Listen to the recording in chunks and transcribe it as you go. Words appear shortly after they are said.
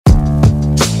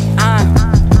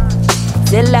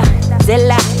Zilla,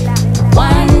 Zilla.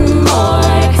 One more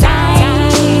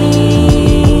time.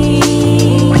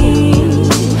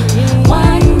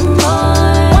 One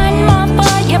more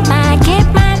for your mind. Get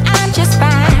mine, I'm just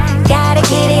fine. Gotta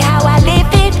get it how I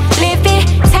live it, live it.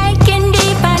 Taking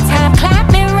deep on time,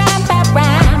 clapping rhyme by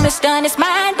rhyme. It's done, it's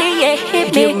mine, yeah,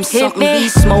 hit me, hit me.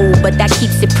 Beast mode, but I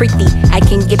keeps it pretty. I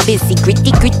can get busy,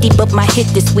 gritty, but my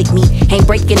hit is with me. Ain't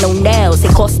breaking no nails,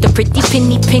 it cost a pretty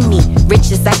penny.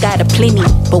 Riches, I got a plenty,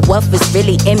 but wealth is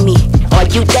really in me. Are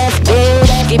you that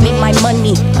bitch? Give me my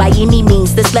money by any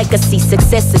means. This legacy,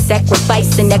 success is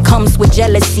sacrifice, and that comes with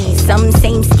jealousy. Some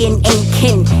same skin ain't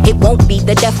kin. It won't be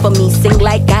the death of me. Sing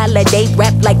like Holiday,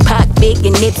 rap like Pac, Big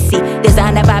and Nipsey.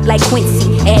 Designer vibe like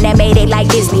Quincy, animated like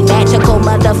Disney. Magical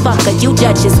motherfucker, you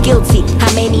judge is guilty.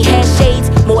 How many hair shades?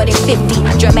 More than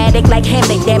 50. Dramatic like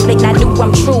Hamlet, damn it, I knew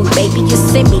I'm true. Baby, you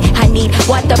send me. I need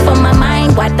water for my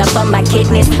mind, water for my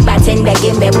kidneys. Bartender,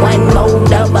 give me one more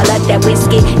double of that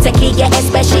whiskey. Tequila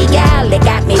especial, it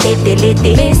got me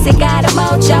litty. Missy got a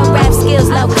mojo, rap skills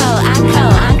loco. I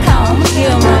come,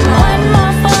 hear one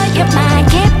more for your mind.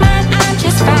 Get mine, I'm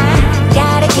just fine.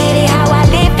 Gotta get it how I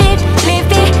live it,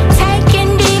 live it.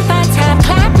 Taking deep on time,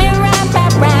 clapping rhyme by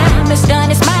rhyme. It's done,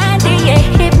 it's mine, yeah,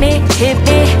 hit me.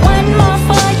 One more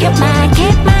for your mind.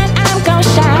 Get mine, I'm gon'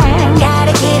 shine.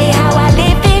 Gotta get it how I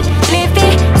live it, live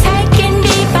it. Taking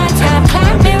deep on time,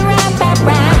 clapping rhyme by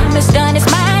rhyme. It's done, it's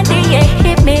mine, yeah,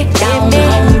 hit me. Down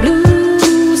home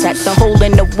blues at the hole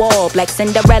in the wall, like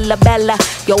Cinderella Bella.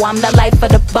 Yo, I'm the life of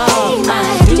the ball.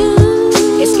 I do.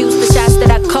 Excuse the shots that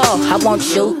I call. I won't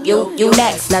shoot you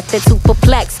next. Nothing too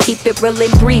perplexed. Keep it real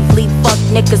and brief. Leave fuck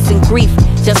niggas in grief.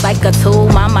 Just like a tool,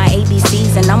 mama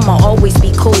ABCs, and I'ma always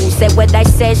be cool. Said what I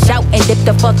said, shout and dip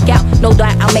the fuck out. No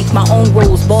doubt I'll make my own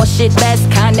rules. Bullshit best,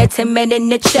 kinda timid in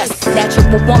the chest.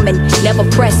 Natural woman, never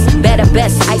press. Better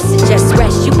best, I suggest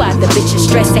rest. You buy the bitches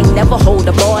stress, ain't never hold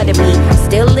a bar to me.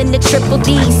 Still in the triple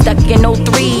D, stuck in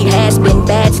 03. Has been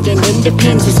bad skin,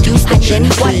 independent, excuse the gin.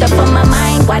 Water for my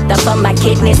mind, water for my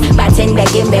kidneys. Bartender,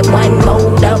 give me one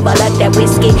more double of that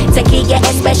whiskey. Tequila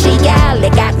especial,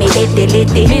 it got me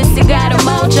litty. Missy got a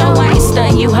mojo, I ain't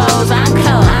stun you hoes. I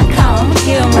come,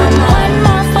 hear one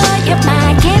more for your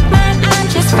mind. Get mine, I'm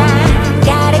just fine.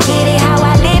 Gotta get it how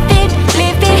I live it,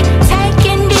 live it.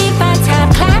 Taking deep on time,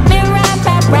 clapping rhyme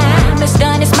by rhyme. It's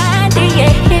done, it's mine,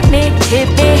 yeah, hit me.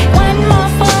 One more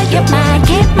for your mind.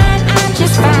 Get mine, I'm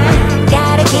just fine.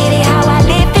 Gotta get it how I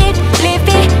live it, live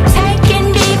it.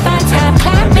 Taking deep on time,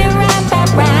 clapping rhyme by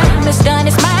rhyme. It's done,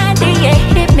 it's mine, yeah,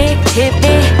 hit me.